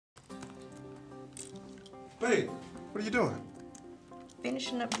Babe, what are you doing?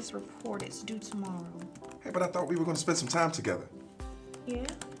 Finishing up this report. It's due tomorrow. Hey, but I thought we were going to spend some time together. Yeah,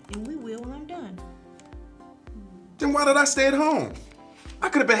 and we will when I'm done. Then why did I stay at home? I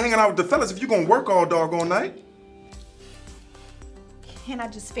could have been hanging out with the fellas if you're going to work all doggone night. Can I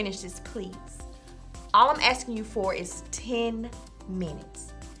just finish this, please? All I'm asking you for is 10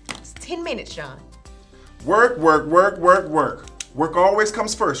 minutes. It's 10 minutes, John. Work, work, work, work, work. Work always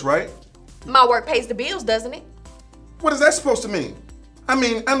comes first, right? My work pays the bills, doesn't it? What is that supposed to mean? I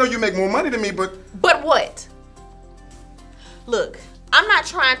mean, I know you make more money than me, but... But what? Look, I'm not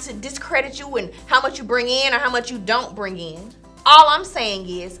trying to discredit you and how much you bring in or how much you don't bring in. All I'm saying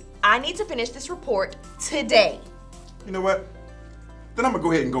is, I need to finish this report today. You know what? Then I'm gonna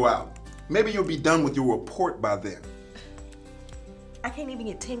go ahead and go out. Maybe you'll be done with your report by then. I can't even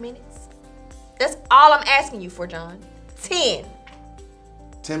get 10 minutes. That's all I'm asking you for, John. 10.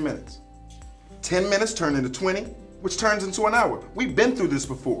 10 minutes. 10 minutes turn into 20, which turns into an hour. We've been through this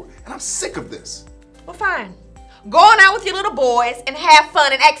before, and I'm sick of this. Well, fine. Go on out with your little boys and have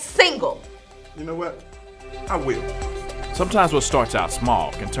fun and act single. You know what? I will. Sometimes what starts out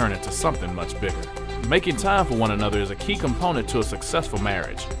small can turn into something much bigger. Making time for one another is a key component to a successful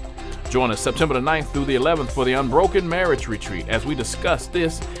marriage. Join us September the 9th through the 11th for the Unbroken Marriage Retreat as we discuss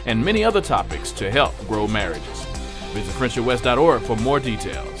this and many other topics to help grow marriages. Visit FriendshipWest.org for more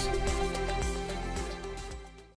details.